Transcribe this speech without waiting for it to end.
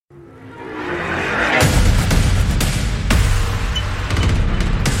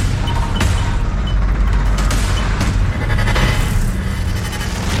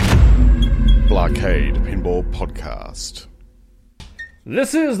Podcast.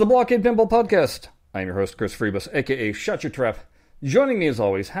 This is the Blockade Pinball Podcast. I'm your host, Chris Freebus, aka Shut Your Trap. Joining me as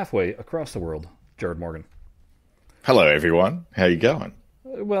always, halfway across the world, Jared Morgan. Hello, everyone. How you going?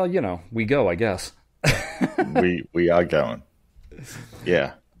 Well, you know, we go, I guess. we are going.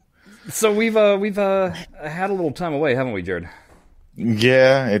 Yeah. So we've had a little time away, haven't we, Jared?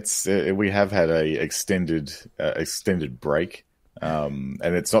 Yeah, it's we have had a extended break, and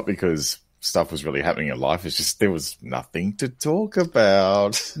it's not because stuff was really happening in life. It's just there was nothing to talk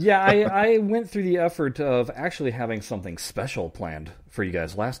about. Yeah, I went through the effort of actually having something special planned for you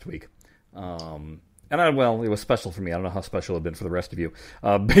guys last week. And it was special for me. I don't know how special it had been for the rest of you.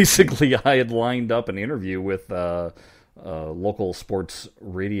 Basically, I had lined up an interview with a local sports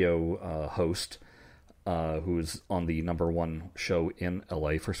radio host who's on the #1 show in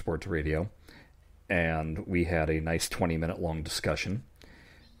LA for sports radio. And we had a nice 20-minute long discussion.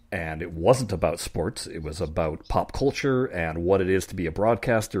 And it wasn't about sports. It was about pop culture and what it is to be a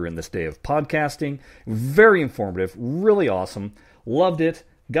broadcaster in this day of podcasting. Very informative, really awesome. Loved it,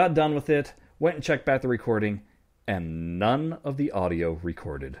 got done with it, went and checked back the recording, and none of the audio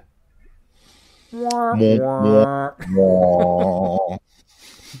recorded. And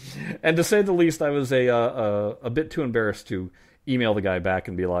to say the least, I was a bit too embarrassed to email the guy back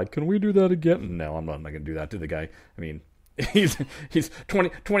and be like, can we do that again? No, I'm not going to do that to the guy. I mean, he's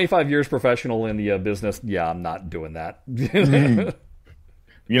 25 years professional in the business. Yeah, I'm not doing that. You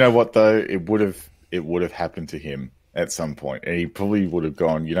know what, though? It would have happened to him at some point, and he probably would have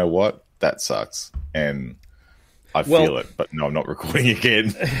gone, you know what? That sucks. And I feel it, but no, I'm not recording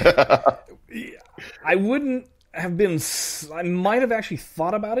again. I wouldn't have been... I might have actually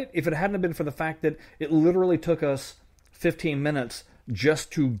thought about it if it hadn't been for the fact that it literally took us 15 minutes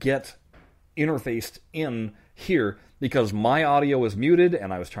just to get interfaced in here because my audio was muted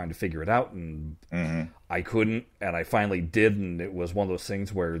and I was trying to figure it out and I couldn't, and I finally did, and it was one of those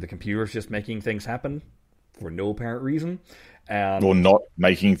things where the computer's just making things happen for no apparent reason. Or not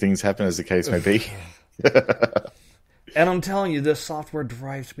making things happen, as the case may be. And I'm telling you, this software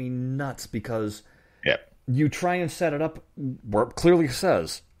drives me nuts because you try and set it up where it clearly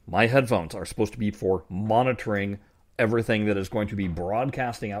says, my headphones are supposed to be for monitoring everything that is going to be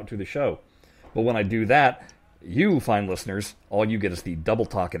broadcasting out to the show. But when I do that, you fine listeners, all you get is the double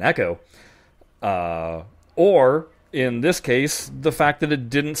talk and echo. Or, in this case, the fact that it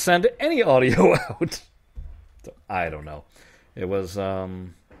didn't send any audio out. So, I don't know. It was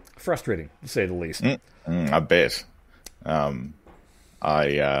frustrating, to say the least. I bet. I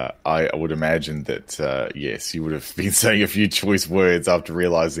would imagine that, yes, you would have been saying a few choice words after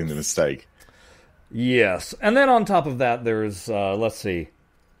realizing the mistake. Yes. And then on top of that, there's, let's see,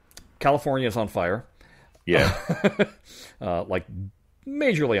 California's on fire. Yeah. Like,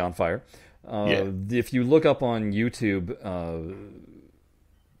 majorly on fire. If you look up on YouTube,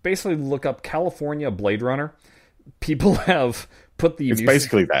 basically look up California Blade Runner, people have put the music... It's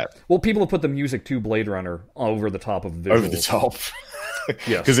basically that. Well, people have put the music to Blade Runner over the top of visuals. Over the top.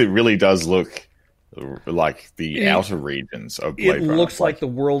 Yes. Because it really does look like the outer regions of Blade Runner. It looks like the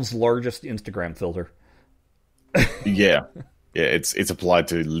world's largest Instagram filter. Yeah. Yeah, it's applied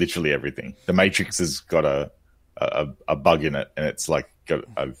to literally everything. The Matrix has got a bug in it, and it's like got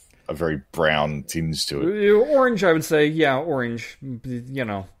a very brown tinge to it. Orange, I would say. Yeah, orange. You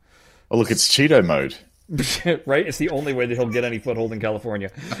know. Oh, look, it's Cheeto mode. Right? It's the only way that he'll get any foothold in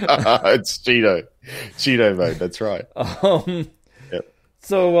California. It's Cheeto mode, that's right. Yep.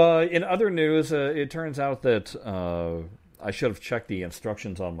 So, in other news, it turns out that I should have checked the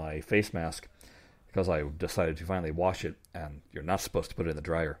instructions on my face mask because I decided to finally wash it, and you're not supposed to put it in the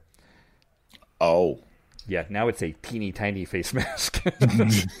dryer. Oh. Yeah, now it's a teeny tiny face mask.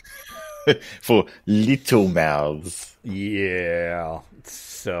 For little mouths. Yeah.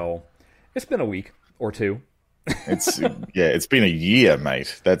 So, it's been a week or two. It's been a year,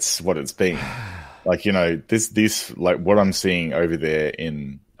 mate. That's what it's been. Like, you know, this like what I'm seeing over there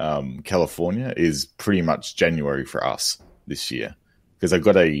in California is pretty much January for us this year. Because I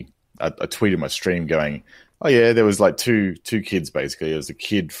got a tweet in my stream going, oh yeah, there was like two kids basically. There was a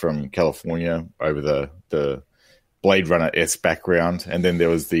kid from California over the Blade Runner-esque background, and then there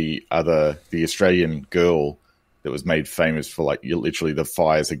was the Australian girl that was made famous for like literally the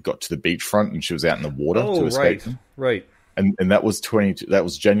fires that got to the beachfront and she was out in the water to escape them. Right. And that was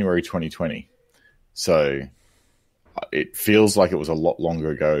January 2020. So it feels like it was a lot longer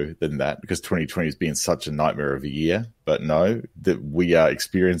ago than that because 2020 has been such a nightmare of a year. But no, that we are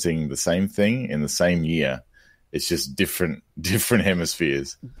experiencing the same thing in the same year. It's just different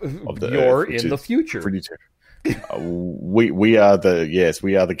hemispheres of the You're Earth, in the future. Pretty we are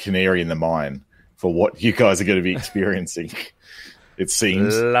the canary in the mine for what you guys are going to be experiencing. It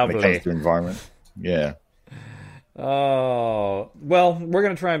seems lovely. When it comes to environment. Yeah. Oh, well, we're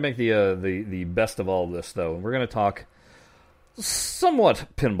going to try and make the best of all of this, though. We're going to talk somewhat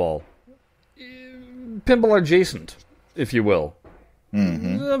pinball adjacent, if you will,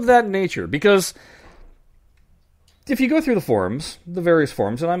 of that nature. Because if you go through the forums, the various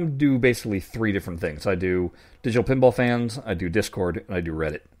forums, and I do basically 3 different things. I do Digital Pinball Fans, I do Discord, and I do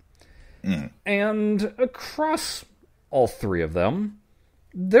Reddit. And across all 3 of them,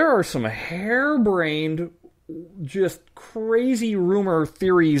 there are some harebrained, just crazy rumor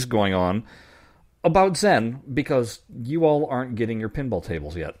theories going on about Zen because you all aren't getting your pinball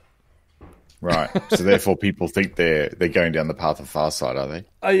tables yet. Right. So therefore people think they're going down the path of Farsight, are they?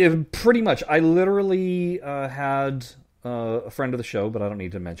 Pretty much. I literally had a friend of the show, but I don't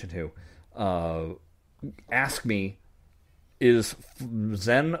need to mention who, ask me, is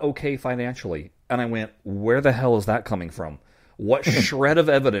Zen okay financially? And I went, where the hell is that coming from? What shred of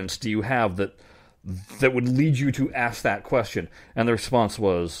evidence do you have that would lead you to ask that question? And the response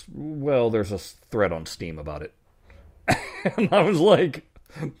was, well, there's a thread on Steam about it. And I was like,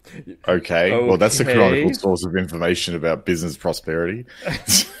 okay, well, that's a canonical source of information about business prosperity.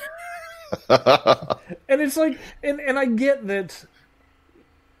 And it's like, and I get that,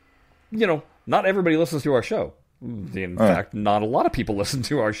 not everybody listens to our show. In fact, not a lot of people listen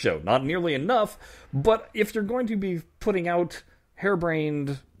to our show. Not nearly enough. But if you're going to be putting out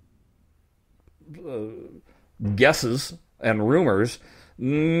harebrained guesses and rumors,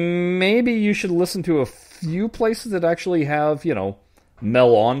 maybe you should listen to a few places that actually have,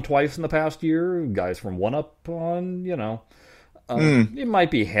 Mel on twice in the past year, guys from 1UP on, It might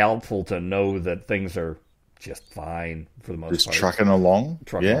be helpful to know that things are just fine for the most part. Just trucking along?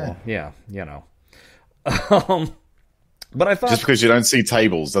 Yeah, but I thought... Just because you don't see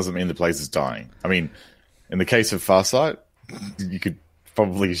tables doesn't mean the place is dying. I mean, in the case of Farsight, you could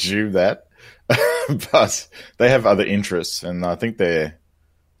probably assume that. But they have other interests, and I think they're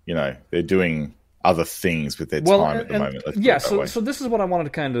doing other things with their time at the moment. So this is what I wanted to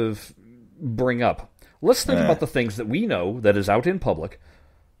kind of bring up. Let's think about the things that we know that is out in public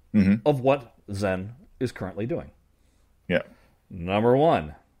of what Zen is currently doing. Yeah. Number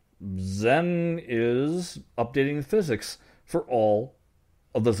 1, Zen is updating the physics for all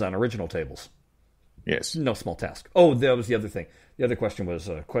of the Zen original tables. Yes. No small task. Oh, that was the other thing. The other question was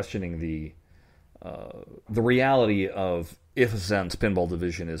questioning the reality of if Zen's pinball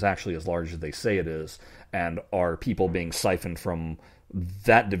division is actually as large as they say it is, and are people being siphoned from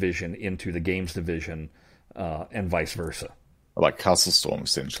that division into the games division, and vice versa. Like Castle Storm,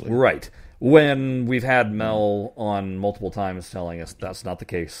 essentially. Right. When we've had Mel on multiple times telling us that's not the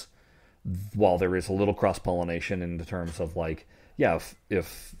case, while there is a little cross-pollination in terms of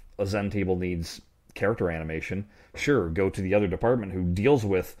if a Zen table needs character animation, sure, go to the other department who deals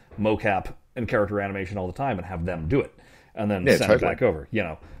with mocap and character animation all the time and have them do it, and then send it back over.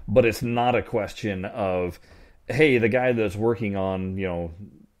 But it's not a question of, hey, the guy that's working on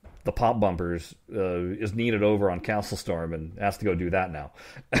the pop bumpers is needed over on Castle Storm and has to go do that now.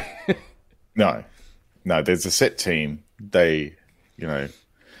 No, there's a set team. They,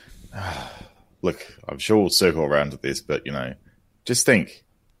 look, I'm sure we'll circle around to this, but just think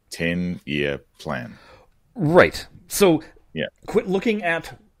 10-year plan. Right. So quit looking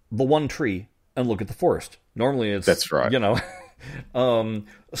at the one tree and look at the forest. Normally it's... That's right.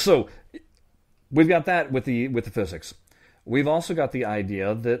 So we've got that with the physics. We've also got the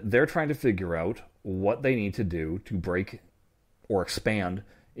idea that they're trying to figure out what they need to do to break or expand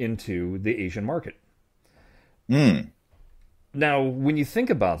into the Asian market. Now, when you think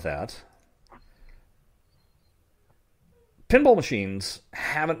about that, pinball machines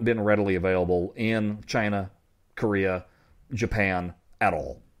haven't been readily available in China, Korea, Japan at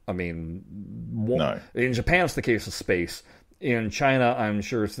all. I mean, no. In Japan it's the case of space. In China, I'm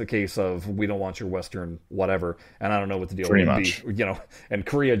sure it's the case of we don't want your Western whatever, and I don't know what the deal would be. And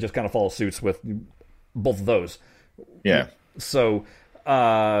Korea just kind of follows suits with both of those. Yeah. So,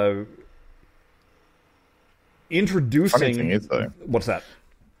 introducing... Funny thing is, though... What's that?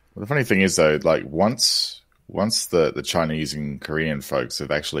 Well, the funny thing is, though, once the Chinese and Korean folks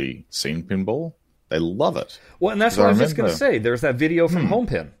have actually seen pinball, they love it. Well, and that's what I was just going to say. There's that video from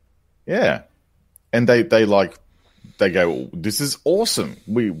Homepin. Yeah. And they go, this is awesome.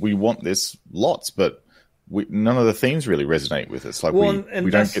 We want this lots, but none of the themes really resonate with us. We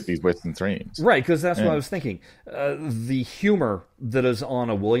don't get these Western themes. Right, because that's what I was thinking. The humor that is on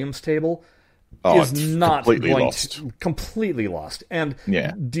a Williams table is not completely lost. And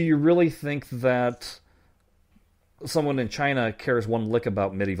do you really think that someone in China cares one lick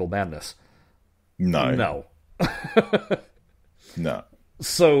about medieval madness? No, No. no.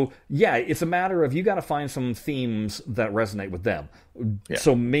 So, yeah, it's a matter of you got to find some themes that resonate with them. Yeah.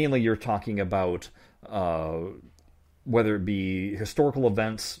 So, mainly you're talking about whether it be historical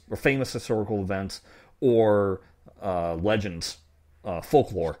events or famous historical events or legends,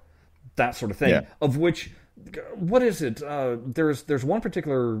 folklore, that sort of thing. Yeah. Of which, what is it? There's one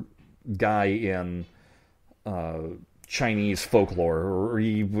particular guy in Chinese folklore, or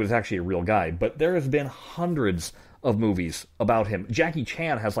he was actually a real guy, but there has been hundreds of movies about him. Jackie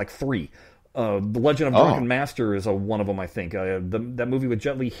Chan has like 3. The Legend of Drunken Master is one of them, I think. That movie with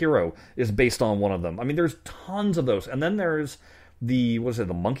Jet Li, Hero, is based on one of them. I mean, there's tons of those. And then there's the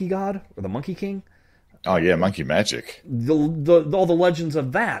Monkey God or the Monkey King? Oh yeah, Monkey Magic. All the legends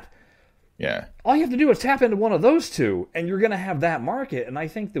of that. Yeah. All you have to do is tap into one of those two, and you're going to have that market. And I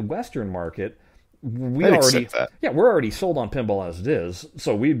think the Western market, we're already sold on pinball as it is.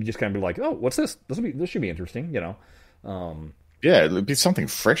 So we'd just kind of be like, oh, what's this? This should be interesting, you know. Yeah, it'd be something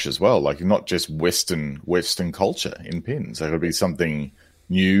fresh as well, like not just Western culture in pins. Like, it'd be something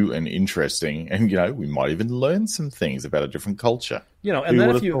new and interesting, and we might even learn some things about a different culture. And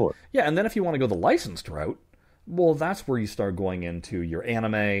then if you want to go the licensed route, well, that's where you start going into your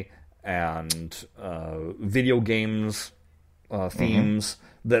anime and video games themes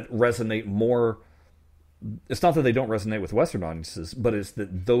that resonate more. It's not that they don't resonate with Western audiences, but it's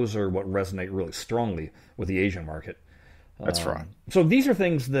that those are what resonate really strongly with the Asian market. That's right. So these are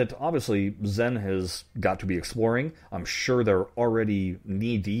things that obviously Zen has got to be exploring. I'm sure they're already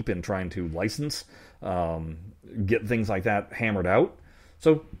knee-deep in trying to license, get things like that hammered out.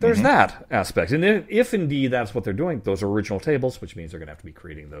 So there's that aspect. And if indeed that's what they're doing, those are original tables, which means they're going to have to be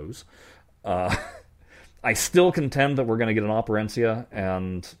creating those. I still contend that we're going to get an Operencia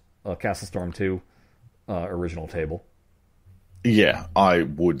and a Castle Storm 2 original table. Yeah, I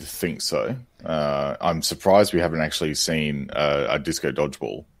would think so. I'm surprised we haven't actually seen a Disco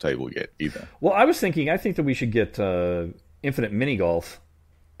Dodgeball table yet either. Well, I think that we should get Infinite Mini Golf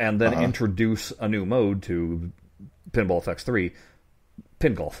and then introduce a new mode to Pinball FX3,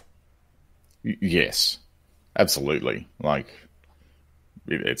 Pin Golf. Yes, absolutely. Like,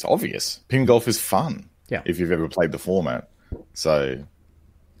 it's obvious. Pin Golf is fun. Yeah. If you've ever played the format. So,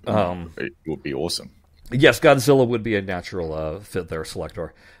 it would be awesome. Yes, Godzilla would be a natural fit there,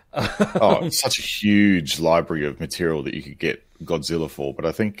 Selector. Such a huge library of material that you could get Godzilla for, but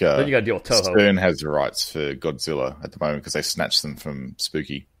I think then you got to deal with Toho. Stern has the rights for Godzilla at the moment because they snatched them from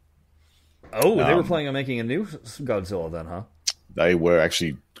Spooky. Oh, they were planning on making a new Godzilla then, huh? They were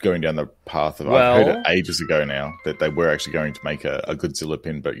actually going down the path of... I've heard it ages ago now that they were actually going to make a Godzilla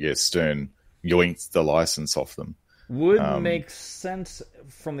pin, but yes, Stern yoinked the license off them. Would make sense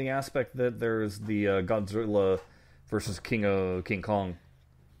from the aspect that there's the Godzilla versus King Kong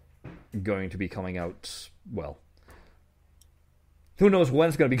going to be coming out, well, who knows when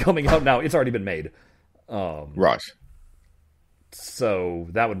it's going to be coming out now. It's already been made. Right. So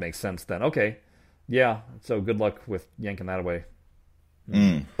that would make sense then. Okay. Yeah, so good luck with yanking that away.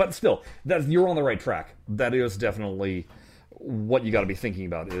 But still, you're on the right track. That is definitely what you got to be thinking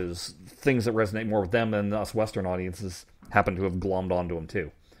about, is things that resonate more with them than us Western audiences happen to have glommed onto them too.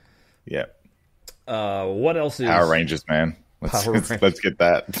 Yeah. What else is... Power Rangers, man. Let's get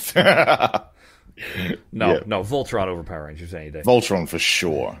that. No, Voltron over Power Rangers any day. Voltron for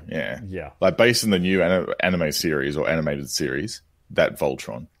sure, yeah. Yeah. Like, based on the new anime series or animated series, that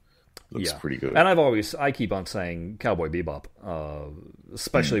Voltron looks pretty good. And I keep on saying Cowboy Bebop,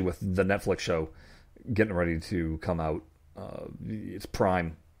 especially with the Netflix show getting ready to come out. It's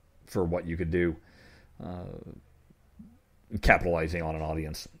prime for what you could do, capitalizing on an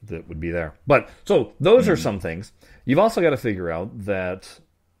audience that would be there. But so those are some things. You've also got to figure out that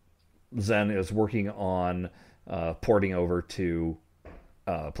Zen is working on porting over to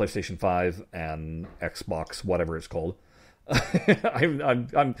PlayStation 5 and Xbox, whatever it's called.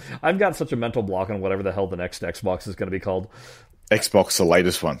 I've got such a mental block on whatever the hell the next Xbox is going to be called. Xbox, the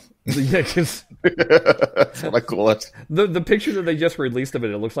latest one. Yeah, because that's what I call it. The picture that they just released of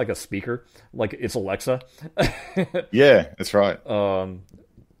it looks like a speaker, like it's Alexa. Yeah, that's right.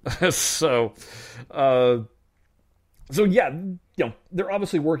 So yeah, they're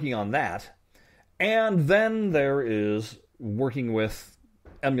obviously working on that, and then there is working with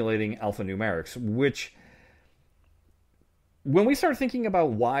emulating alphanumerics, which, when we start thinking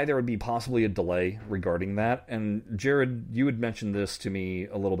about why there would be possibly a delay regarding that, and Jared, you had mentioned this to me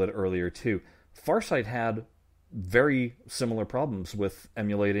a little bit earlier too, Farsight had very similar problems with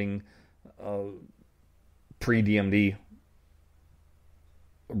emulating pre-DMD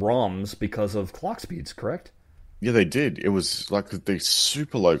ROMs because of clock speeds, correct? Yeah, they did. It was like the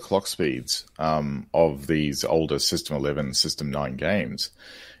super low clock speeds of these older System 11, System 9 games.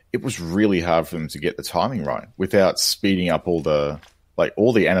 It was really hard for them to get the timing right without speeding up all the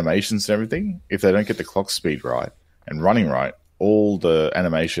animations and everything. If they don't get the clock speed right and running right, all the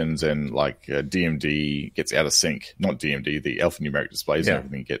animations and DMD gets out of sync. Not DMD, the alphanumeric displays and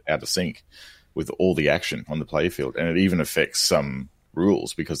everything get out of sync with all the action on the playfield, and it even affects some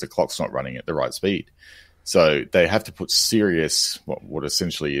rules because the clock's not running at the right speed. So they have to put serious, what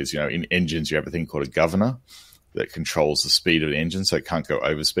essentially is, in engines you have a thing called a governor that controls the speed of the engine so it can't go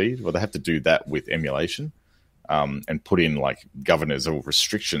over speed. Well, they have to do that with emulation and put in governors or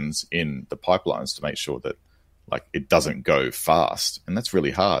restrictions in the pipelines to make sure that it doesn't go fast. And that's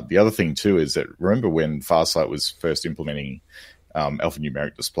really hard. The other thing too is that remember when Farsight was first implementing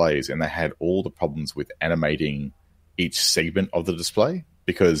alphanumeric displays, and they had all the problems with animating each segment of the display,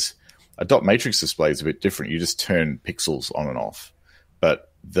 because a dot matrix display is a bit different. You just turn pixels on and off.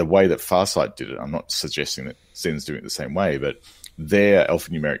 But the way that Farsight did it, I'm not suggesting that Zen's doing it the same way, but their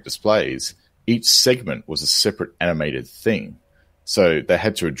alphanumeric displays, each segment was a separate animated thing. So they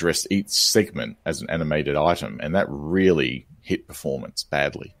had to address each segment as an animated item, and that really hit performance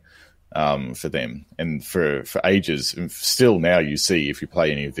badly for them. And for ages, and still now you see, if you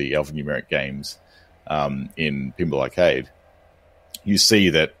play any of the alphanumeric games in Pinball Arcade, you see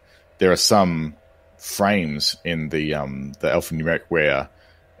that there are some frames in the alphanumeric where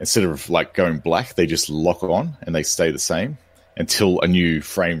instead of very black, they just lock on and they stay the same until a new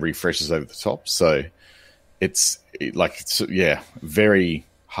frame refreshes over the top. So it's very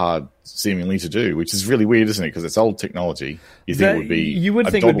hard seemingly to do, which is really weird, isn't it? Because it's old technology. You think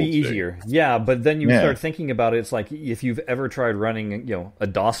it would be easier. Yeah, but then you start thinking about it. It's like if you've ever tried running, a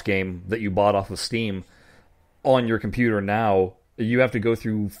DOS game that you bought off of Steam on your computer now, you have to go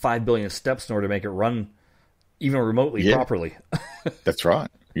through 5 billion steps in order to make it run even remotely properly. That's right.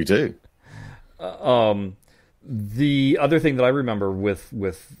 You do. The other thing that I remember with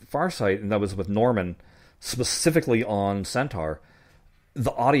Farsight, and that was with Norman, specifically on Centaur,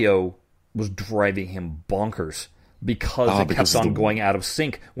 the audio was driving him bonkers because it kept on going out of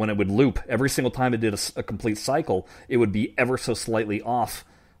sync when it would loop. Every single time it did a complete cycle, it would be ever so slightly off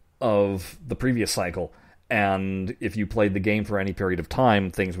of the previous cycle. And if you played the game for any period of time,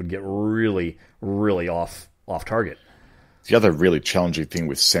 things would get really, really off target. The other really challenging thing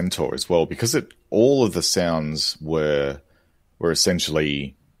with Centaur as well, because all of the sounds were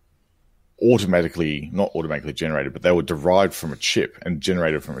essentially not automatically generated, but they were derived from a chip and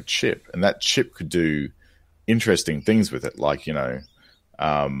generated from a chip. And that chip could do interesting things with it,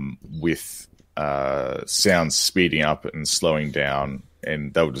 with sounds speeding up and slowing down,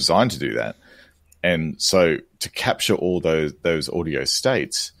 and they were designed to do that. And so to capture all those audio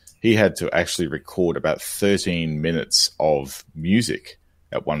states, he had to actually record about 13 minutes of music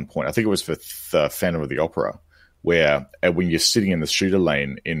at one point. I think it was for the Phantom of the Opera, where when you're sitting in the shooter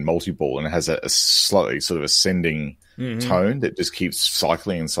lane in multi-ball and it has a slightly sort of ascending tone that just keeps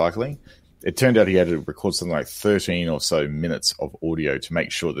cycling and cycling, it turned out he had to record something like 13 or so minutes of audio to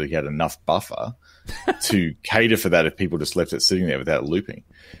make sure that he had enough buffer to cater for that if people just left it sitting there without looping.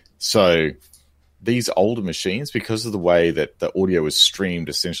 So these older machines, because of the way that the audio was streamed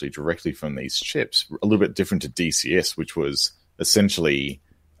essentially directly from these chips, a little bit different to DCS, which was essentially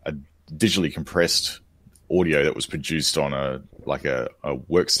a digitally compressed audio that was produced on a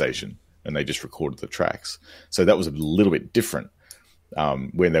workstation, and they just recorded the tracks. So that was a little bit different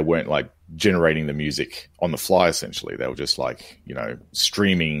when they weren't generating the music on the fly. Essentially, they were just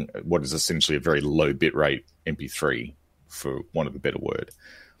streaming what is essentially a very low bitrate MP3, for want of a better word.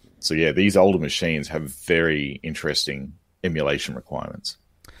 So yeah, these older machines have very interesting emulation requirements.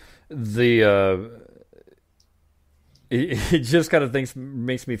 It just kind of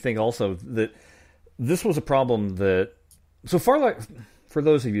makes me think also that this was a problem that, so far, for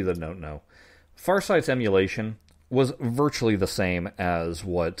those of you that don't know, Farsight's emulation was virtually the same as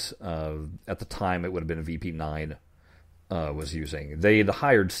what at the time it would have been a VP9 was using. They had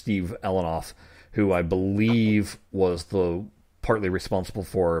hired Steve Elenoff, who I believe was partly responsible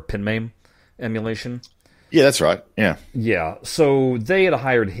for PinMame emulation. Yeah, that's right. Yeah. Yeah. So they had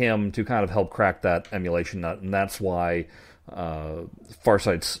hired him to kind of help crack that emulation nut, and that's why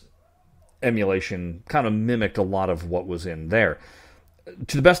Farsight's emulation kind of mimicked a lot of what was in there.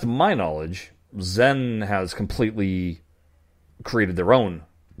 To the best of my knowledge, Zen has completely created their own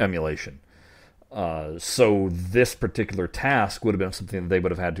emulation. So this particular task would have been something that they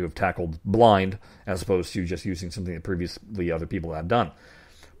would have had to have tackled blind, as opposed to just using something that previously other people had done.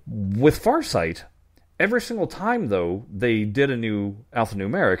 With Farsight, every single time, though, they did a new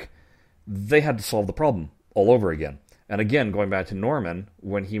alphanumeric, they had to solve the problem all over again. And again, going back to Norman,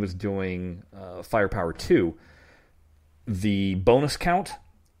 when he was doing Firepower 2, the bonus count,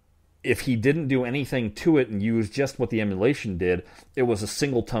 if he didn't do anything to it and use just what the emulation did, it was a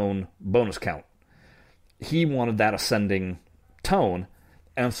single tone bonus count. He wanted that ascending tone,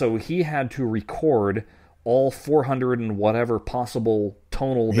 and so he had to record all 400 and whatever possible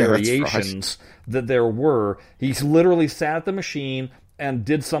tonal variations that there were. He literally sat at the machine and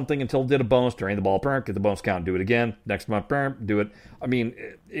did something until it did a bonus, drain the ball, get the bonus count, do it again, next month, do it. I mean,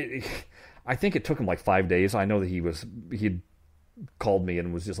 I think it took him like 5 days. I know that he'd called me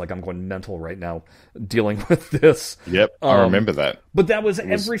and was just like, I'm going mental right now dealing with this. Yep, I remember that. But that was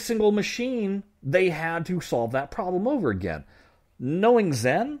every single machine. They had to solve that problem over again. Knowing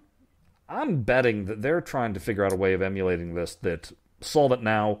Zen, I'm betting that they're trying to figure out a way of emulating this that solve it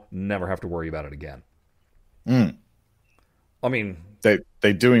now, never have to worry about it again. I mean,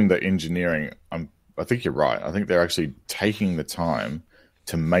 they're doing the engineering. I think you're right. I think they're actually taking the time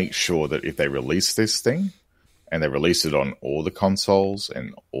to make sure that if they release this thing, and they release it on all the consoles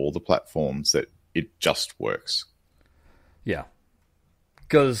and all the platforms, that it just works. Yeah.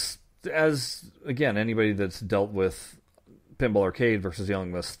 Because, again, anybody that's dealt with Pinball Arcade versus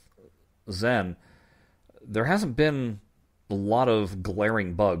dealing with Zen, there hasn't been a lot of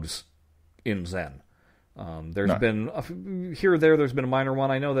glaring bugs in Zen. There's been, here or there's been a minor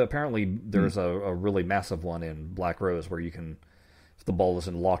one. I know that apparently there's a really massive one in Black Rose where you can, if the ball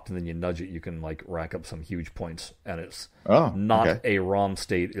isn't locked and then you nudge it, you can like rack up some huge points, and it's not a ROM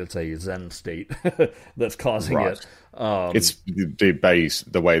state, it's a Zen state that's causing it. It's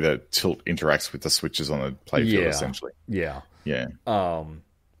the way that tilt interacts with the switches on the playfield, essentially. Yeah.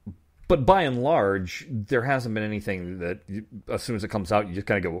 But by and large, there hasn't been anything that, as soon as it comes out, you just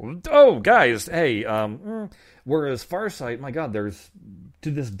kind of go, oh, guys, hey. Whereas Farsight, my God,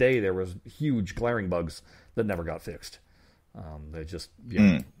 to this day, there was huge glaring bugs that never got fixed. They just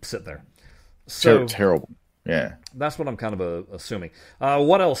sit there. So terrible. Yeah. That's what I'm kind of assuming.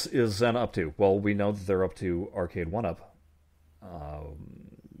 What else is Zen up to? Well, we know that they're up to Arcade 1-Up.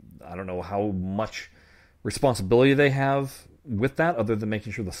 I don't know how much responsibility they have with that, other than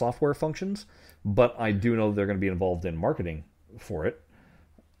making sure the software functions, but I do know they're going to be involved in marketing for it.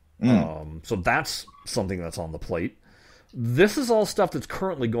 So that's something that's on the plate. This is all stuff that's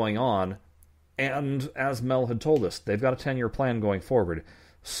currently going on, and as Mel had told us, they've got a 10-year plan going forward.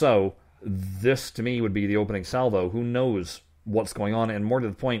 So this, to me, would be the opening salvo. Who knows what's going on? And more to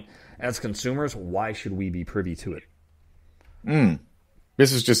the point, as consumers, why should we be privy to it?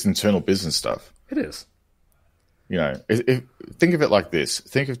 This is just internal business stuff. It is. You know, think of it like this.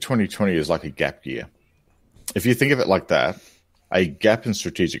 Think of 2020 as like a gap year. If you think of it like that, a gap in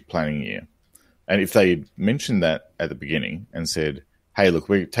strategic planning year. And if they mentioned that at the beginning and said, hey, look,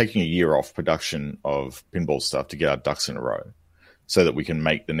 we're taking a year off production of pinball stuff to get our ducks in a row so that we can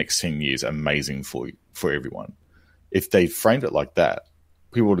make the next 10 years amazing for everyone. If they framed it like that,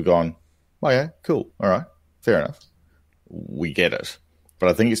 people would have gone, oh yeah, cool, all right, fair enough. We get it. But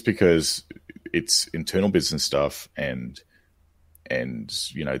I think it's because it's internal business stuff and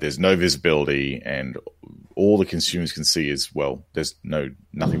you know, there's no visibility, and all the consumers can see is, well, there's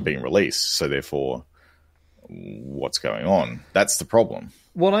nothing being released, so therefore what's going on? That's the problem.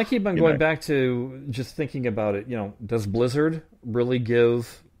 Well, and I keep on going back to just thinking about it, you know, does Blizzard really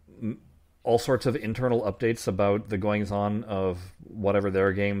give all sorts of internal updates about the goings-on of whatever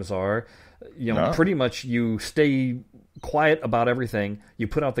their games are? You know, pretty much you stay quiet about everything, you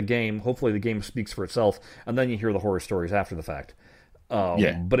put out the game, hopefully the game speaks for itself, and then you hear the horror stories after the fact.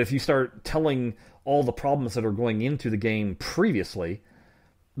 But if you start telling all the problems that are going into the game previously,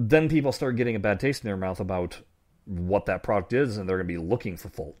 then people start getting a bad taste in their mouth about what that product is, and they're going to be looking for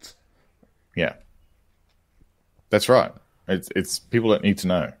faults. Yeah. That's right. It's people that need to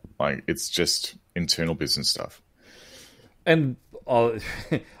know. Like, it's just internal business stuff. And all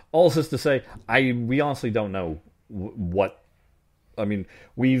this is to say, we honestly don't know what. I mean,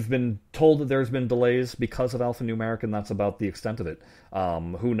 we've been told that there's been delays because of alphanumeric, and that's about the extent of it.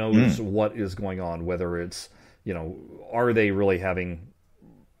 Who knows what is going on, whether it's, you know, are they really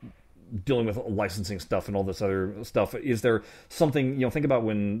dealing with licensing stuff and all this other stuff? Is there something, you know, think about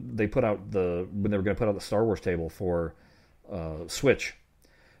when they were going to put out the Star Wars table for Switch.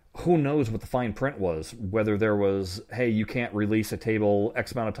 Who knows what the fine print was, whether there was, hey, you can't release a table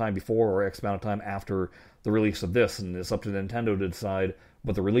X amount of time before or X amount of time after the release of this, and it's up to Nintendo to decide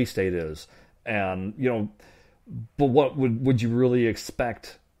what the release date is. And, you know, but what would you really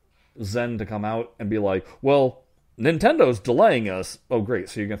expect Zen to come out and be like, well, Nintendo's delaying us. Oh, great,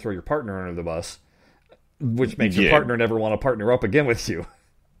 so you're going to throw your partner under the bus, which makes your partner never want to partner up again with you.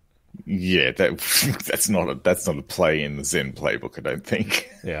 Yeah, that's not a play in the Zen playbook, I don't think.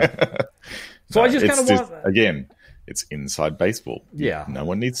 Yeah. So I just kind of want... Again, it's inside baseball. Yeah. No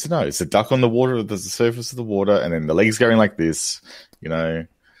one needs to know. It's a duck on the water, there's the surface of the water, and then the legs going like this.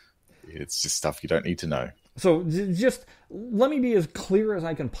 It's just stuff you don't need to know. So just let me be as clear as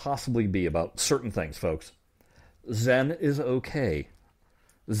I can possibly be about certain things, folks. Zen is okay.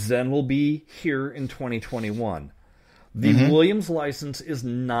 Zen will be here in 2021. The Williams license is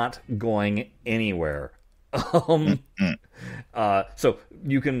not going anywhere. So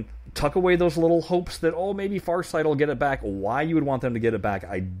you can tuck away those little hopes that, maybe Farsight will get it back. Why you would want them to get it back,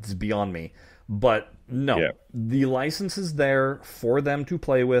 it's beyond me. But no, The license is there for them to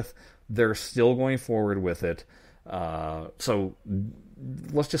play with. They're still going forward with it. So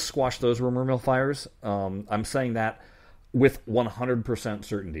let's just squash those rumor mill fires. I'm saying that with 100%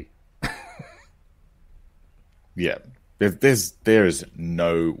 certainty. Yeah. There is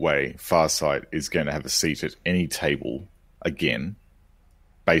no way Farsight is going to have a seat at any table again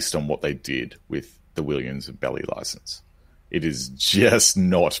based on what they did with the Williams and Bally license. It is just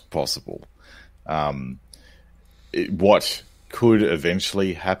not possible. What could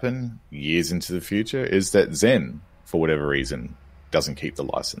eventually happen years into the future is that Zen, for whatever reason, doesn't keep the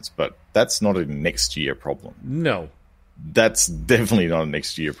license. But that's not a next year problem. No. That's definitely not a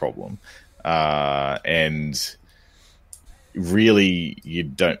next year problem. And really, you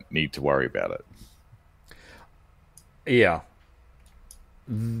don't need to worry about it. Yeah.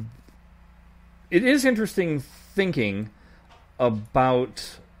 It is interesting thinking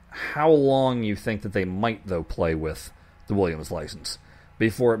about how long you think that they might, though, play with the Williams license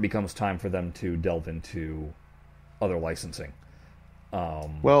before it becomes time for them to delve into other licensing.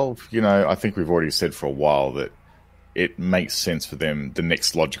 Well, I think we've already said for a while that it makes sense for them, the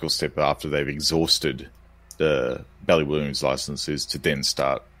next logical step after they've exhausted the Bally Williams license is to then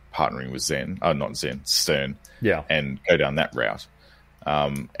start partnering with Stern, and go down that route.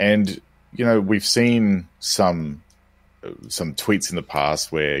 And we've seen some tweets in the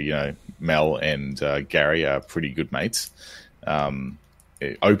past where Mel and Gary are pretty good mates,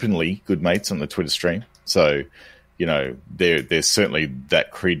 openly good mates on the Twitter stream. So there's certainly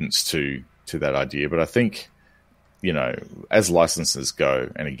that credence to that idea. But I think as licenses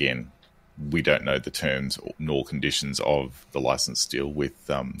go, and again, we don't know the terms nor conditions of the license deal with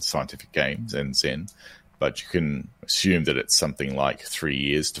Scientific Games and Zen, but you can assume that it's something like 3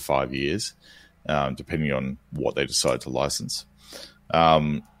 years to 5 years, depending on what they decide to license.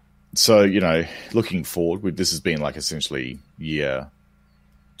 So, looking forward, this has been like essentially year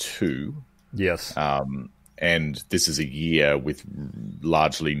 2. Yes. And this is a year with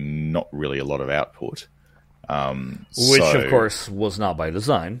largely not really a lot of output. Which, of course, was not by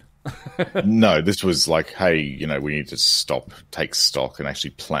design. No, this was like, hey, we need to stop, take stock, and actually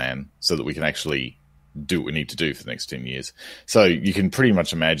plan so that we can actually do what we need to do for the next 10 years. So you can pretty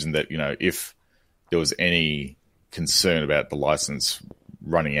much imagine that, if there was any concern about the license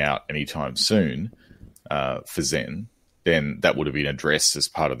running out anytime soon for Zen, then that would have been addressed as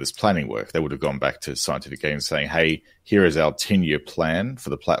part of this planning work. They would have gone back to Scientific Games saying, hey, here is our 10-year plan for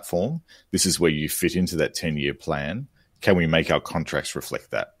the platform. This is where you fit into that 10-year plan. Can we make our contracts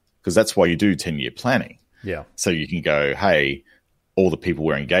reflect that? Because that's why you do 10-year planning. Yeah. So you can go, hey, all the people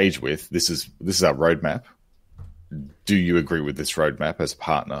we're engaged with, this is our roadmap. Do you agree with this roadmap as a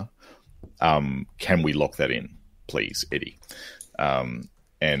partner? Can we lock that in, please, Eddie?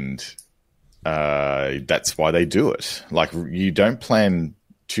 And that's why they do it. Like, you don't plan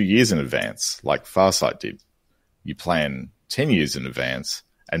 2 years in advance like Farsight did. You plan 10 years in advance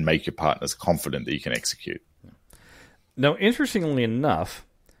and make your partners confident that you can execute. Now, interestingly enough,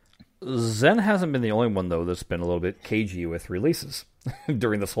 Zen hasn't been the only one, though, that's been a little bit cagey with releases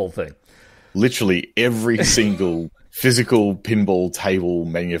during this whole thing. Literally every single physical pinball table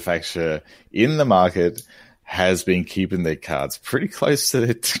manufacturer in the market has been keeping their cards pretty close to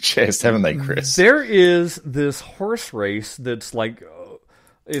their chest, haven't they, Chris? There is this horse race that's like,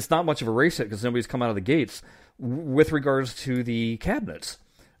 it's not much of a race yet because nobody's come out of the gates with regards to the cabinets.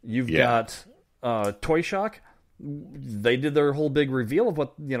 You've got Toy Shock. They did their whole big reveal of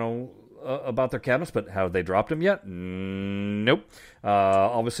what, about their cabinets, but have they dropped them yet? Nope.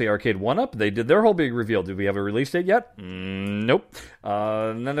 Obviously, Arcade 1-Up, they did their whole big reveal. Do we have a release date yet? Nope.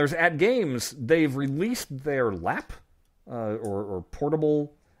 And then there's At Games. They've released their lap or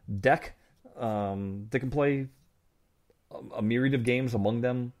portable deck that can play a myriad of games, among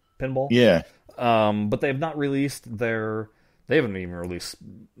them pinball. Yeah. But they have not released their... They haven't even released...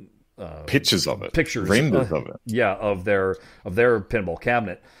 pictures of it. Pictures. Renders of it. Yeah, of their pinball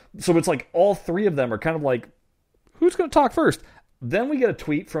cabinet. So it's like all three of them are kind of like, who's going to talk first? Then we get a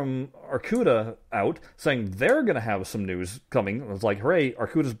tweet from Arcuda out saying they're going to have some news coming. It was like, hooray,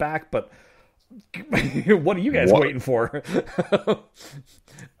 Arcuda's back, but what are you guys waiting for?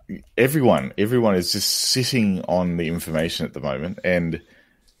 Everyone is just sitting on the information at the moment, and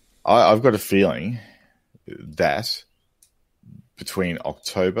I've got a feeling that between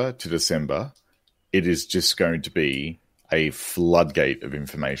October to December, it is just going to be a floodgate of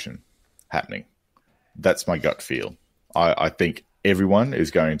information happening. That's my gut feel. I think everyone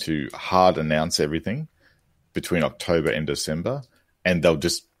is going to hard announce everything between October and December, and they'll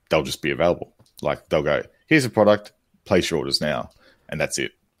just be available. Like they'll go, here's a product, place your orders now, and that's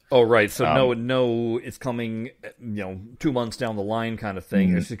it. Oh, right. So no, it's coming, 2 months down the line kind of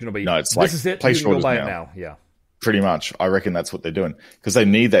thing. It's just going to be, it's this is it, place you can your go buy orders it now. Yeah. Pretty much. I reckon that's what they're doing. Because they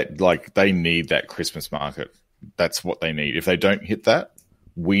need that Christmas market. That's what they need. If they don't hit that,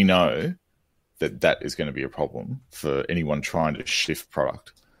 we know that is going to be a problem for anyone trying to shift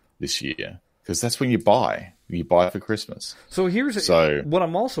product this year. Because that's when you buy. You buy for Christmas. So what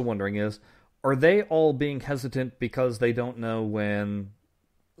I'm also wondering is, are they all being hesitant because they don't know when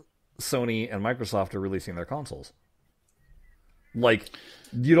Sony and Microsoft are releasing their consoles? Like,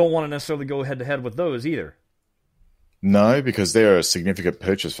 you don't want to necessarily go head-to-head with those either. No, because they're a significant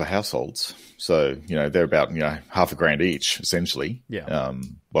purchase for households. So, they're about, $1,000 each, essentially. Yeah.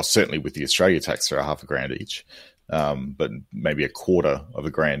 Well, certainly with the Australia tax, they're $1,000 each. But maybe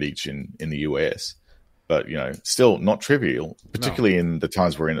 $250,000 each in the US. But, still not trivial, particularly in the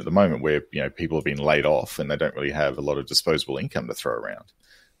times we're in at the moment where, people have been laid off and they don't really have a lot of disposable income to throw around.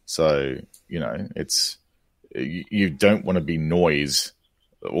 So, it's, you don't want to be noise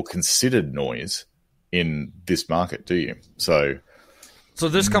or considered noise in this market, do you? So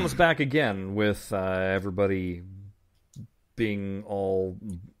this comes back again with everybody being all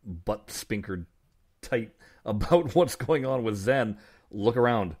butt-spinkered tight about what's going on with Zen. Look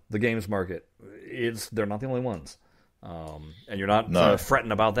around the games market. They're not the only ones. And you're not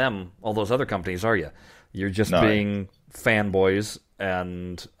fretting about them, all those other companies, are you? You're just being fanboys,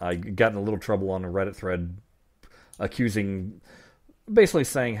 and I got in a little trouble on a Reddit thread basically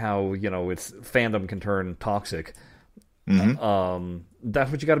saying how, it's fandom can turn toxic. Mm-hmm.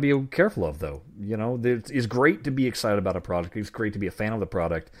 That's what you got to be careful of, though. It's great to be excited about a product. It's great to be a fan of the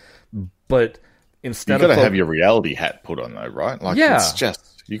product, but instead you got to have your reality hat put on, though, right? Like, yeah. It's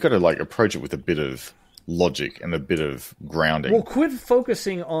just you got to approach it with a bit of logic and a bit of grounding. Well, quit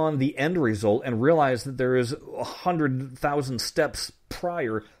focusing on the end result and realize that there is 100,000 steps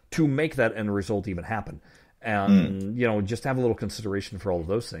prior to make that end result even happen. And, just have a little consideration for all of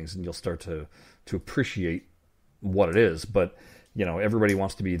those things, and you'll start to appreciate what it is. But, everybody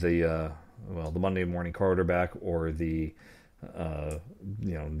wants to be the Monday morning quarterback or the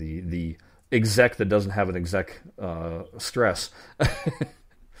exec that doesn't have an exec stress.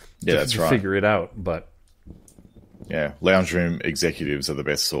 Yeah, that's right. Figure it out, but... Yeah, lounge room executives are the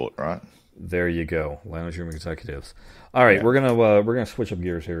best sort, right? There you go, lounge room executives. All right, we're gonna switch up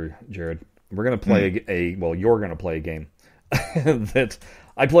gears here, Jared. We're gonna play you're gonna play a game that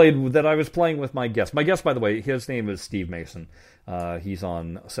I was playing with my guest. My guest, by the way, his name is Steve Mason. He's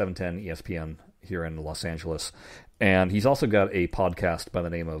on 710 ESPN here in Los Angeles, and he's also got a podcast by the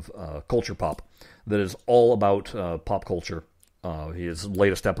name of Culture Pop that is all about pop culture. His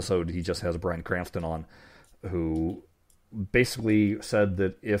latest episode, he just has Bryan Cranston on, who basically said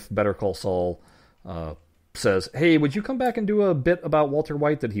that if Better Call Saul says, hey, would you come back and do a bit about Walter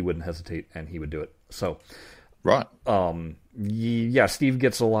White, that he wouldn't hesitate, and he would do it. So, right. Steve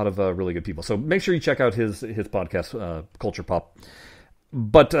gets a lot of really good people. So make sure you check out his podcast, Culture Pop.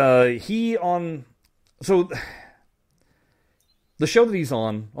 But the show that he's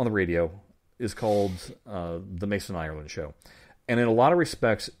on the radio is called The Mason Ireland Show. And in a lot of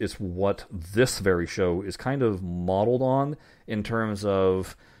respects, it's what this very show is kind of modeled on, in terms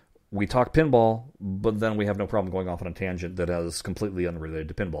of we talk pinball, but then we have no problem going off on a tangent that is completely unrelated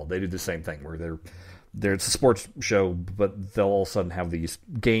to pinball. They do the same thing, where it's a sports show, but they'll all of a sudden have these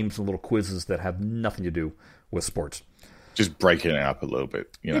games and little quizzes that have nothing to do with sports. Just breaking it up a little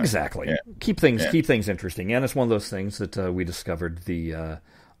bit. Exactly. Yeah. Keep things interesting. And it's one of those things that we discovered the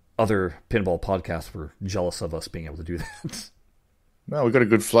other pinball podcasts were jealous of us being able to do that. No, we've got a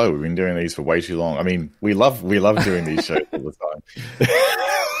good flow. We've been doing these for way too long. I mean, we love doing these shows all the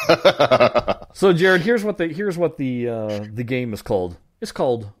time. So, Jared, here's what the game is called. It's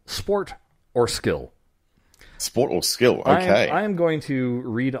called Sport or Skill. Sport or Skill. Okay. I am going to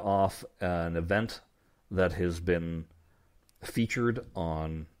read off an event that has been featured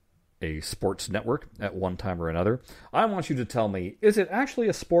on a sports network at one time or another. I want you to tell me, is it actually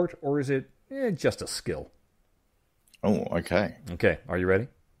a sport, or is it just a skill? Oh, okay. Okay, are you ready?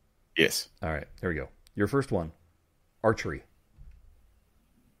 Yes. All right, here we go. Your first one, archery.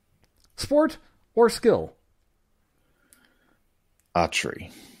 Sport or skill?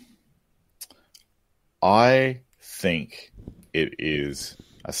 Archery. I think it is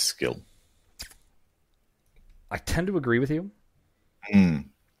a skill. I tend to agree with you. Mm.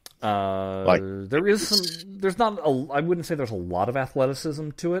 There is some. There's not. I wouldn't say there's a lot of athleticism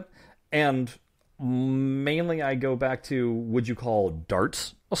to it, and mainly I go back to: would you call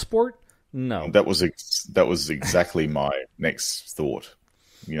darts a sport? No. That was exactly my next thought.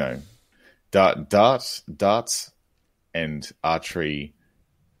 You know, darts, and archery,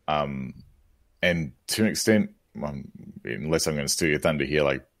 and to an extent, unless I'm going to steal your thunder here,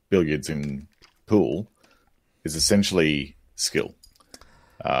 like billiards and pool, is essentially skill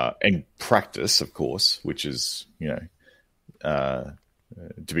and practice, of course, which is to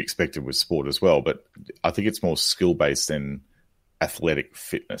be expected with sport as well. But I think it's more skill based than athletic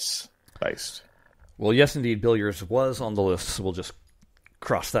fitness based. Well, yes, indeed, billiards was on the list, so we'll just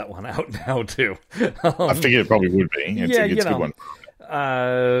cross that one out now too. I figured it probably would be. It's a good one.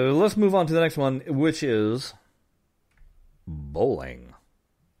 Let's move on to the next one, which is bowling.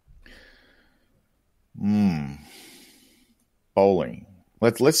 Bowling.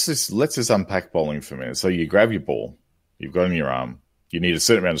 Let's just unpack bowling for a minute. So you grab your ball, you've got it in your arm. You need a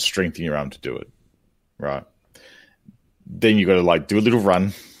certain amount of strength in your arm to do it, right? Then you got to do a little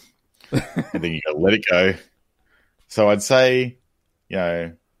run, and then you got to let it go. So I'd say,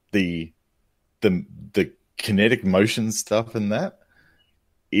 the kinetic motion stuff and that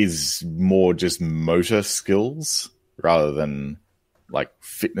is more just motor skills rather than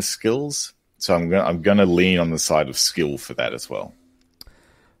fitness skills. So I'm gonna lean on the side of skill for that as well.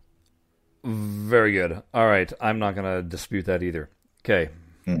 Very good. All right, I'm not gonna dispute that either. Okay.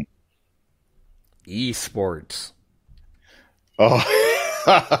 Esports. Oh,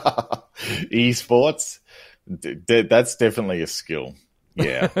 esports. That's definitely a skill.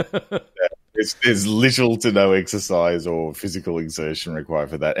 Yeah. There's little to no exercise or physical exertion required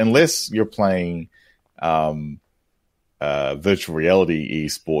for that, unless you're playing virtual reality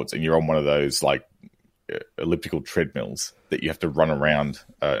esports and you're on one of those elliptical treadmills that you have to run around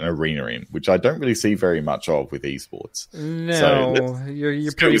an arena in, which I don't really see very much of with esports. No, so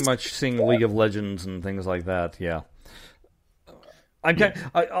you're pretty much seeing League of Legends and things like that. Yeah.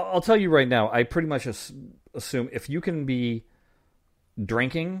 I'll tell you right now, I pretty much assume if you can be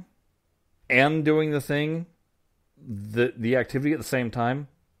drinking and doing the thing, the activity at the same time,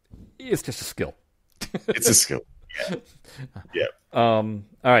 it's just a skill. It's a skill. Yeah. All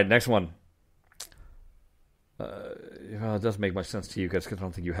right, next one. It doesn't make much sense to you guys because I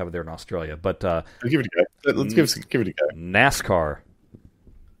don't think you have it there in Australia. But give it a go. Let's give it a go. NASCAR.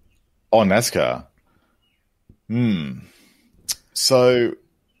 Oh, NASCAR. So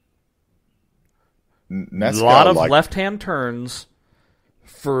NASCAR, a lot of left-hand turns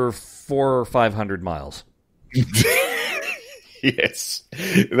for 400 or 500 miles. Yes,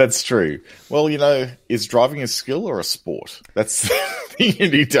 that's true. Well, is driving a skill or a sport? That's the thing you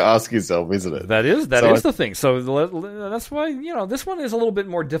need to ask yourself, isn't it? That is the thing. So that's why, this one is a little bit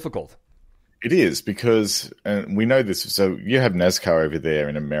more difficult. It is because, and we know this, so you have NASCAR over there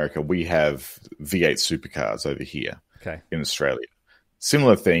in America. We have V8 supercars over here in Australia.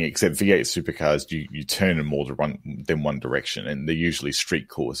 Similar thing, except V8 supercars, you turn in more than one direction, and they're usually street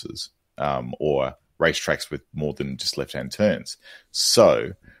courses or racetracks with more than just left-hand turns.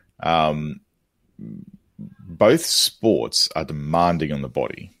 So both sports are demanding on the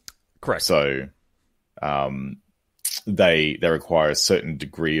body. Correct. So they require a certain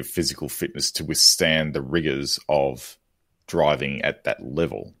degree of physical fitness to withstand the rigors of driving at that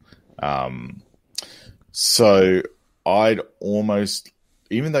level. So I'd almost,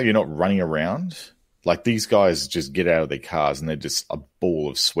 even though you're not running around, these guys just get out of their cars and they're just a ball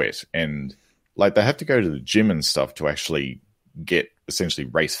of sweat, and they have to go to the gym and stuff to actually get essentially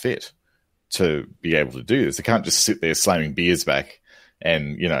race fit to be able to do this. They can't just sit there slamming beers back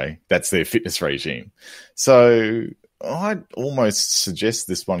and, that's their fitness regime. So I'd almost suggest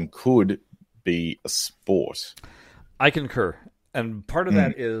this one could be a sport. I concur. And part of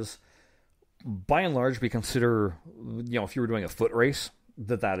that is, by and large, we consider, if you were doing a foot race,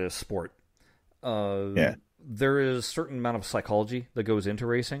 that is sport. There is a certain amount of psychology that goes into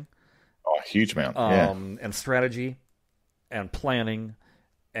racing. Oh, a huge amount. And strategy and planning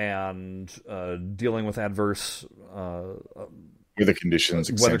and dealing with adverse weather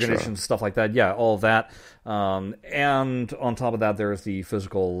conditions, etc. Stuff like that. Yeah, all of that. And on top of that, there's the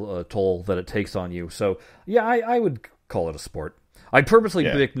physical toll that it takes on you. So, yeah, I would call it a sport. I purposely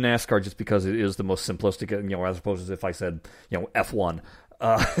picked NASCAR just because it is the most simplistic, as opposed to if I said, F1,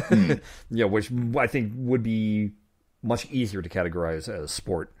 which I think would be much easier to categorize as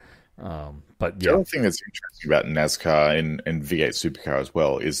sport. But the other thing that's interesting about NASCAR and V8 Supercar as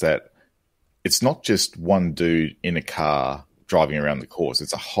well is that it's not just one dude in a car driving around the course.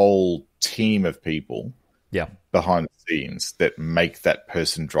 It's a whole team of people behind the scenes that make that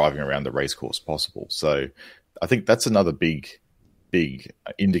person driving around the race course possible. So I think that's another big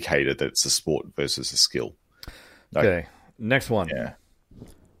indicator that it's a sport versus a skill. Okay, next one. Yeah.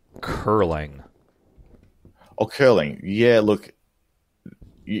 Curling. Oh, curling. Yeah, look,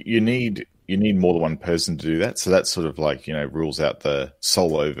 you need more than one person to do that. So that sort of rules out the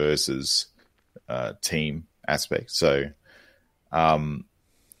solo versus team aspect. So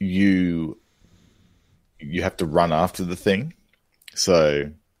you have to run after the thing.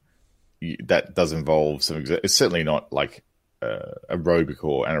 So that does involve some. It's certainly not like aerobic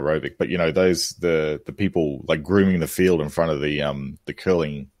or anaerobic, but the people like grooming the field in front of the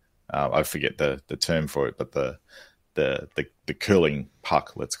curling. I forget the term for it, but the curling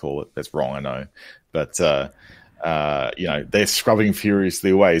puck, let's call it. That's wrong, I know, but they're scrubbing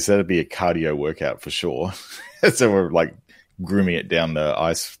furiously away. So that'd be a cardio workout for sure. So we're like grooming it down the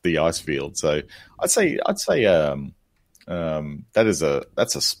ice field. So I'd say that's a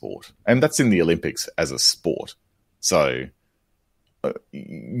sport, and that's in the Olympics as a sport. So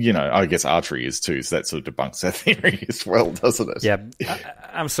I guess archery is too. So that sort of debunks that theory as well, doesn't it? Yeah,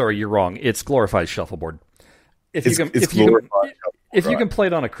 I'm sorry, you're wrong. It's glorified shuffleboard. If you can play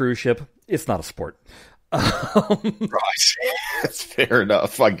it on a cruise ship, it's not a sport. Right, that's fair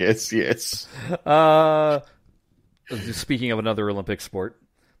enough, I guess. Yes. Speaking of another Olympic sport,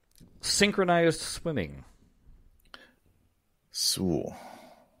 synchronized swimming. So,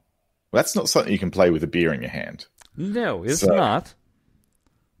 that's not something you can play with a beer in your hand. No, it's not.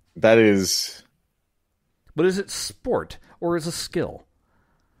 That is. But is it sport or is it skill?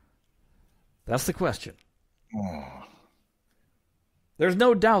 That's the question. Oh. There's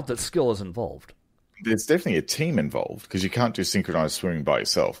no doubt that skill is involved. There's definitely a team involved because you can't do synchronized swimming by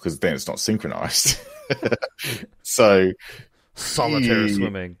yourself because then it's not synchronized. So solitaire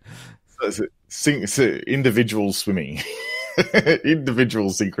swimming. So individual swimming.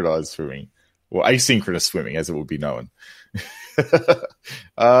 Individual synchronized swimming. Or asynchronous swimming, as it would be known.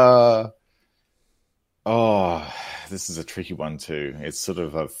 This is a tricky one too. It's sort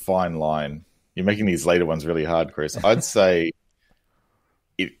of a fine line. You're making these later ones really hard, Chris. I'd say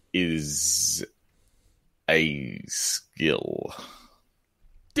it is a skill.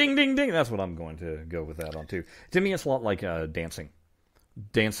 Ding, ding, ding. That's what I'm going to go with that on too. To me, it's a lot like dancing.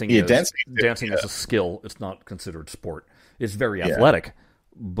 Dancing is a skill. It's not considered sport. It's very athletic,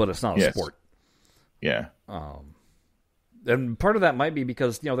 but it's not a sport. Yeah. And part of that might be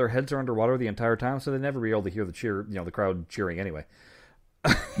because their heads are underwater the entire time, so they never be able to hear the cheer, the crowd cheering anyway.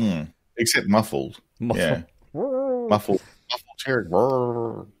 Except muffled. Yeah. Muffled cheering.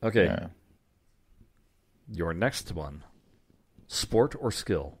 Okay. Yeah. Your next one. Sport or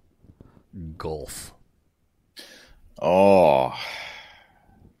skill? Golf. Oh.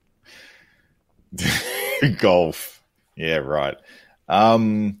 Golf. Yeah, right.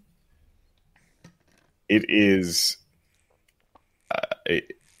 It is.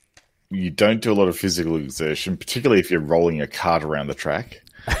 You don't do a lot of physical exertion, particularly if you're rolling a cart around the track,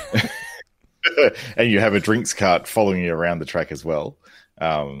 and you have a drinks cart following you around the track as well.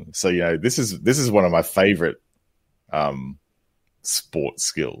 So this is one of my favorite sports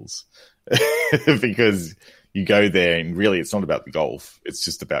skills because you go there and really it's not about the golf; it's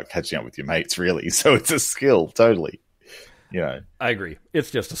just about catching up with your mates, really. So it's a skill, totally. I agree.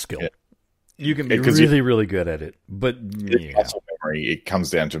 It's just a skill. Yeah. You can be really, really good at it, but muscle memory. It comes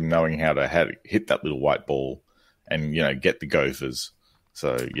down to knowing how to hit that little white ball, and get the gophers.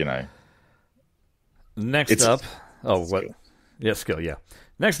 So Next up, what? Skill. Yeah, skill. Yeah.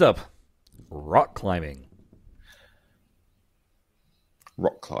 Next up, rock climbing.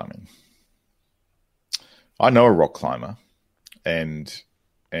 Rock climbing. I know a rock climber, and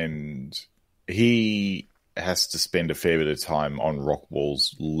he has to spend a fair bit of time on rock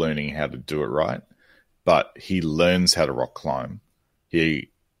walls learning how to do it right, but he learns how to rock climb.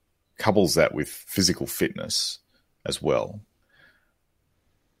 He couples that with physical fitness as well.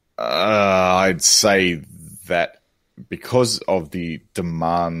 I'd say that because of the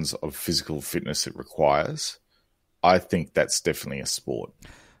demands of physical fitness it requires, I think that's definitely a sport.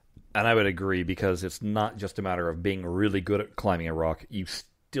 And I would agree because it's not just a matter of being really good at climbing a rock. You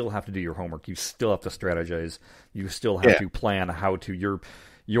still have to do your homework. You still have to strategize. You still have to plan how to.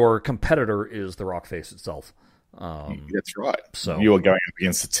 Your competitor is the rock face itself. That's right. So you are going up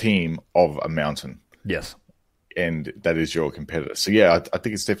against a team of a mountain. Yes. And that is your competitor. So, yeah, I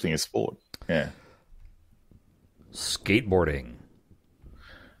think it's definitely a sport. Yeah. Skateboarding.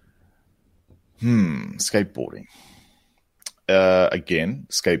 Skateboarding. Again,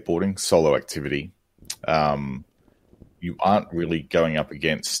 skateboarding, solo activity. You aren't really going up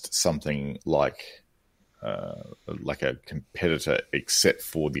against something like a competitor, except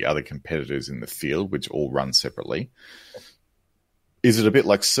for the other competitors in the field, which all run separately. Is it a bit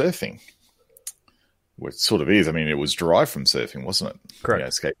like surfing? Well, it sort of is. I mean, it was derived from surfing, wasn't it? Correct.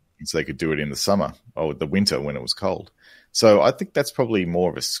 Skateboarding, so they could do it in the summer or the winter when it was cold. So I think that's probably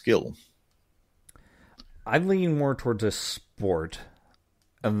more of a skill. I lean more towards a sport.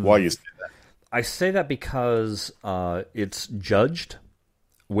 Why you say that? I say that because it's judged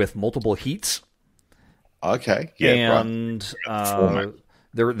with multiple heats. Okay, yeah, and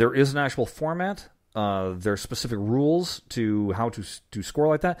there is an actual format. There's specific rules to how to score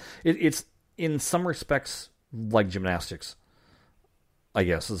like that. It's in some respects like gymnastics, I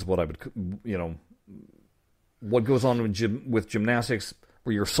guess, is what I would, what goes on with gymnastics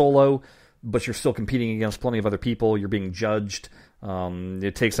where you're solo, but you're still competing against plenty of other people. You're being judged.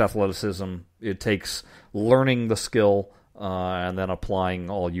 It takes athleticism. It takes learning the skill and then applying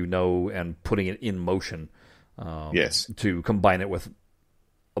all you know and putting it in motion. Yes. To combine it with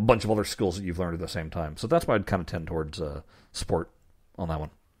a bunch of other skills that you've learned at the same time. So that's why I'd kind of tend towards sport on that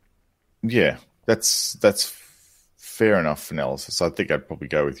one. Yeah, that's fair enough analysis. I think I'd probably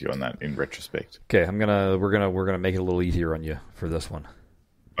go with you on that in retrospect. Okay, we're gonna make it a little easier on you for this one.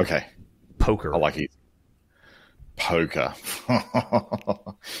 Okay. Poker. I like it. Poker.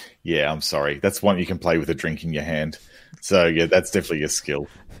 Yeah, I'm sorry. That's one you can play with a drink in your hand. So, yeah, that's definitely a skill.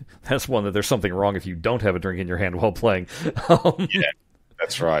 That's one that there's something wrong if you don't have a drink in your hand while playing. Yeah,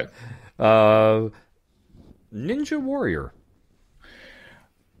 that's right. Ninja Warrior.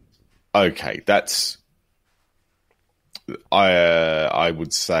 Okay, that's... I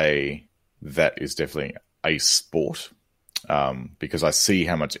would say that is definitely a sport because I see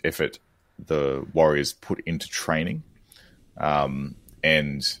how much effort the Warriors put into training,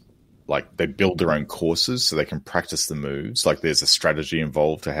 and like they build their own courses so they can practice the moves. Like there's a strategy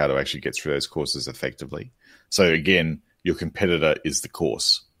involved to how to actually get through those courses effectively. So again, your competitor is the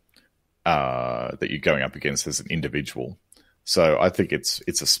course that you're going up against as an individual. So I think it's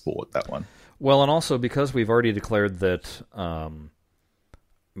a sport, that one. Well, and also because we've already declared that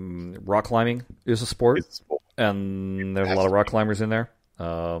rock climbing is a sport, and there's a lot of rock climbers in there.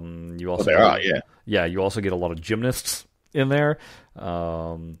 You also you also get a lot of gymnasts in there.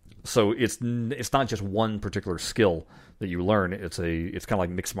 So it's not just one particular skill that you learn. It's kind of like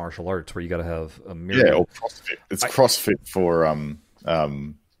mixed martial arts where you got to have a myriad. Yeah, or CrossFit. It's CrossFit for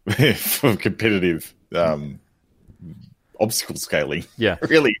for competitive obstacle scaling. Yeah,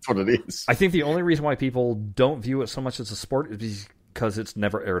 really, it's what it is. I think the only reason why people don't view it so much as a sport is because it's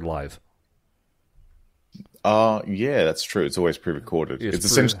never aired live. Yeah, that's true. It's always pre-recorded. It's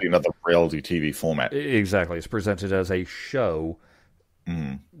essentially another reality TV format. Exactly. It's presented as a show,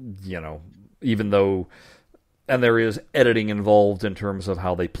 even though... And there is editing involved in terms of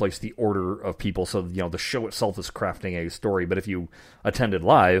how they place the order of people. So, the show itself is crafting a story. But if you attended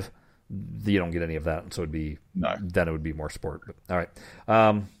live, you don't get any of that. So then it would be more sport. But, all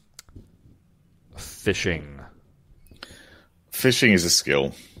right. Fishing. Fishing is a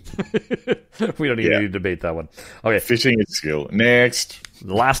skill. We don't need to debate that one. Okay. Fishing is a skill. Next.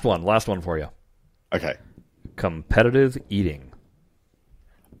 Last one for you. Okay. Competitive eating.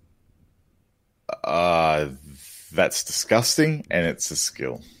 That's disgusting, and it's a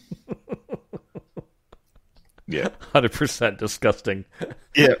skill. Yeah. 100% disgusting.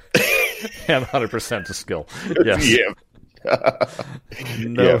 Yeah. And 100% a skill. Yes. Yeah.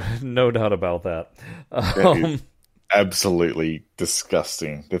 No doubt about that. Absolutely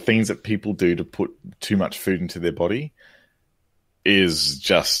disgusting. The things that people do to put too much food into their body is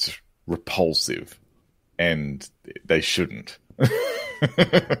just repulsive, and they shouldn't.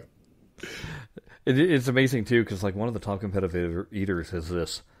 It's amazing too because one of the top competitive eaters is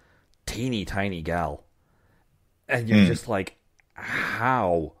this teeny tiny gal, and you're just like,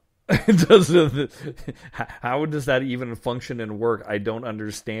 how does how does that even function and work? I don't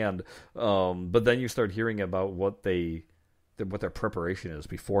understand. But then you start hearing about what their preparation is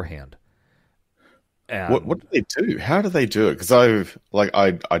beforehand. And what do they do? How do they do it? Because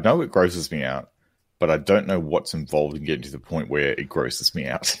I know it grosses me out, but I don't know what's involved in getting to the point where it grosses me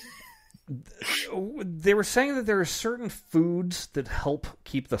out. They were saying that there are certain foods that help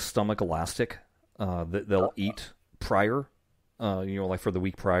keep the stomach elastic that they'll eat prior, like for the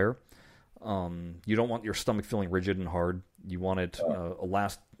week prior. You don't want your stomach feeling rigid and hard. You want it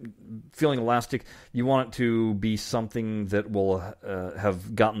feeling elastic. You want it to be something that will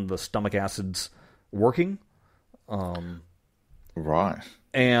have gotten the stomach acids working. Right.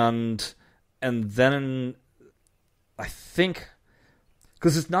 And then I think,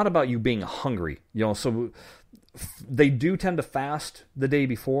 because it's not about you being hungry, so they do tend to fast the day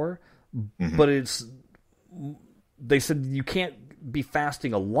before, but they said you can't be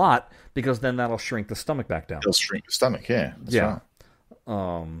fasting a lot because then that'll shrink the stomach back down. It'll shrink the stomach, yeah. That's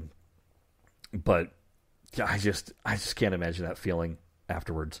right. But yeah, I just can't imagine that feeling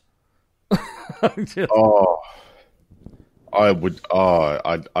afterwards. I would.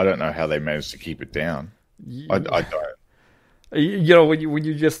 I don't know how they managed to keep it down. I don't. When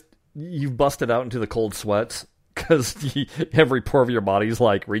you've busted out into the cold sweats because every pore of your body's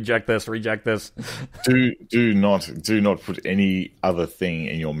like, reject this. Do not put any other thing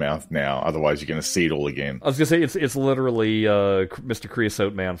in your mouth now. Otherwise, you're going to see it all again. I was going to say it's literally Mr.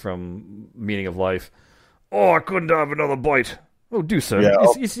 Creosote Man from Meaning of Life. Oh, I couldn't have another bite. Oh, do sir. Yeah,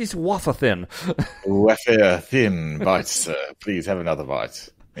 it's wafer thin. Wafer thin bite, sir. Please have another bite.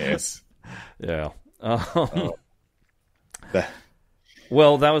 Yes. Yeah.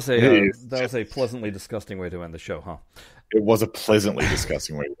 Well, that was a pleasantly disgusting way to end the show, huh? It was a pleasantly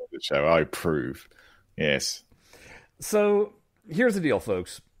disgusting way to end the show. I approve. Yes. So here's the deal,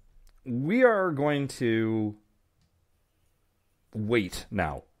 folks. We are going to wait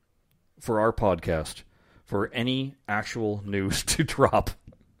now for our podcast for any actual news to drop.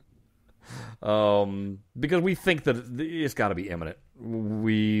 Because we think that it's got to be imminent.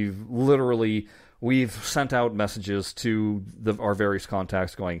 We've sent out messages to our various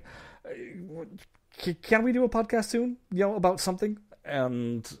contacts going, can we do a podcast soon? About something?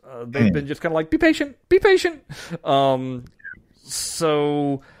 And they've been just kind of like, be patient.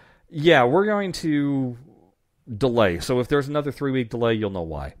 So, yeah, we're going to delay. So if there's another 3-week delay, you'll know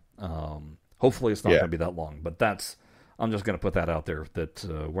why. Hopefully it's not going to be that long. But I'm just going to put that out there that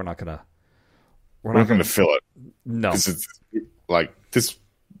we're not going to... We're not going to fill it. No. It's like this.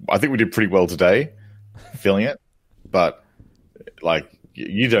 I think we did pretty well today, filling it. But like,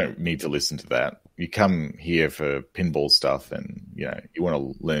 you don't need to listen to that. You come here for pinball stuff, and you want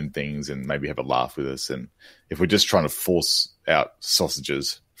to learn things and maybe have a laugh with us. And if we're just trying to force out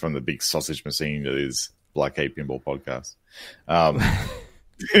sausages from the big sausage machine that is Black Ape Pinball Podcast,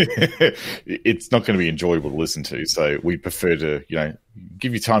 it's not going to be enjoyable to listen to. So we prefer to,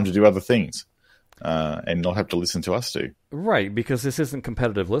 give you time to do other things. And not have to listen to us too. Right, because this isn't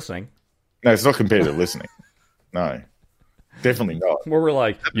competitive listening. No, it's not competitive listening. No, definitely not. Where we're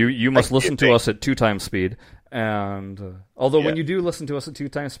like, you must listen to us at 2 times speed. And although when you do listen to us at 2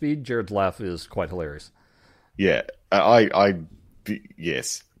 times speed, Jared's laugh is quite hilarious. Yeah,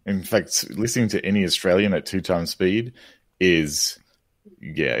 yes. In fact, listening to any Australian at 2 times speed is,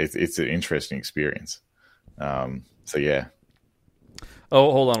 it's an interesting experience. So yeah. Oh,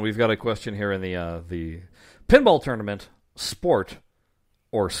 hold on. We've got a question here in the pinball tournament: sport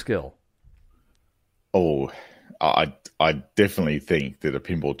or skill? Oh, I definitely think that a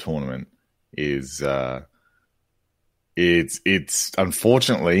pinball tournament is it's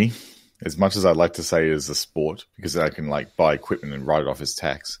unfortunately, as much as I'd like to say it is a sport because I can buy equipment and write it off as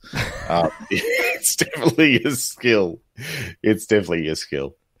tax. It's definitely a skill. It's definitely a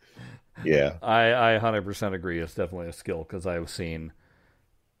skill. Yeah, I 100% agree. It's definitely a skill because I've seen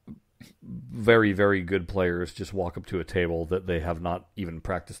very, very good players just walk up to a table that they have not even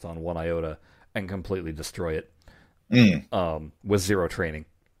practiced on 1 iota and completely destroy it with 0 training.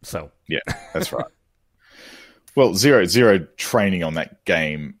 So yeah, that's right. Well, zero training on that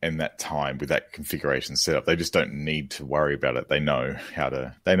game and that time with that configuration setup. They just don't need to worry about it. They know how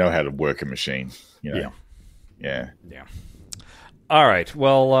to work a machine. Yeah. All right.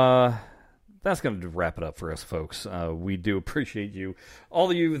 Well, that's going to wrap it up for us, folks. We do appreciate you.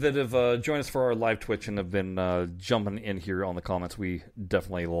 All of you that have joined us for our live Twitch and have been jumping in here on the comments, we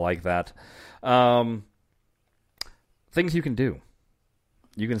definitely like that. Things you can do.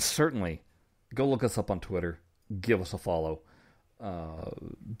 You can certainly go look us up on Twitter. Give us a follow.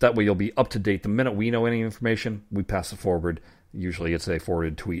 That way you'll be up to date. The minute we know any information, we pass it forward. Usually it's a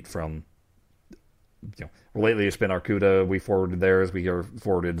forwarded tweet from... lately it's been Arcuda. We forwarded theirs. We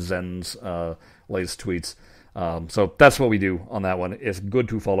forwarded Zen's latest tweets. So that's what we do on that one. It's good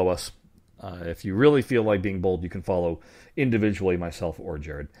to follow us. If you really feel like being bold, you can follow individually myself or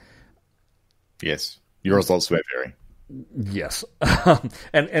Jared. Yes. Yours also may vary. Yes.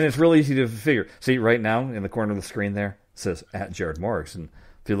 and it's really easy to figure. See, right now, in the corner of the screen there, it says, @Jared Morris. And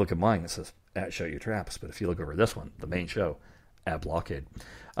if you look at mine, it says, @Show Your Traps. But if you look over this one, the main show, @Blockade.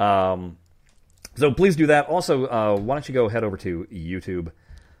 So please do that. Also, why don't you head over to YouTube,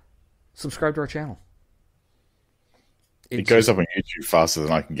 subscribe to our channel. It goes up on YouTube faster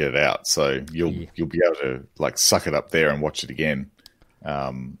than I can get it out, so you'll be able to like suck it up there and watch it again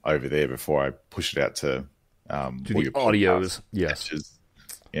over there before I push it out to the audios. Yes, patches.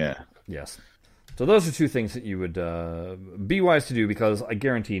 Yeah, yes. So those are two things that you would be wise to do, because I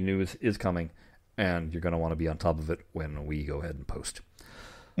guarantee news is coming, and you're going to want to be on top of it when we go ahead and post.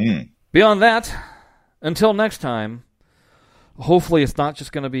 Beyond that, until next time, hopefully it's not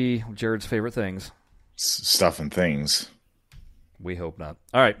just going to be Jared's favorite things. Stuff and things. We hope not.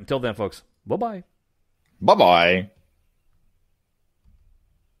 All right, until then, folks. Bye-bye. Bye-bye.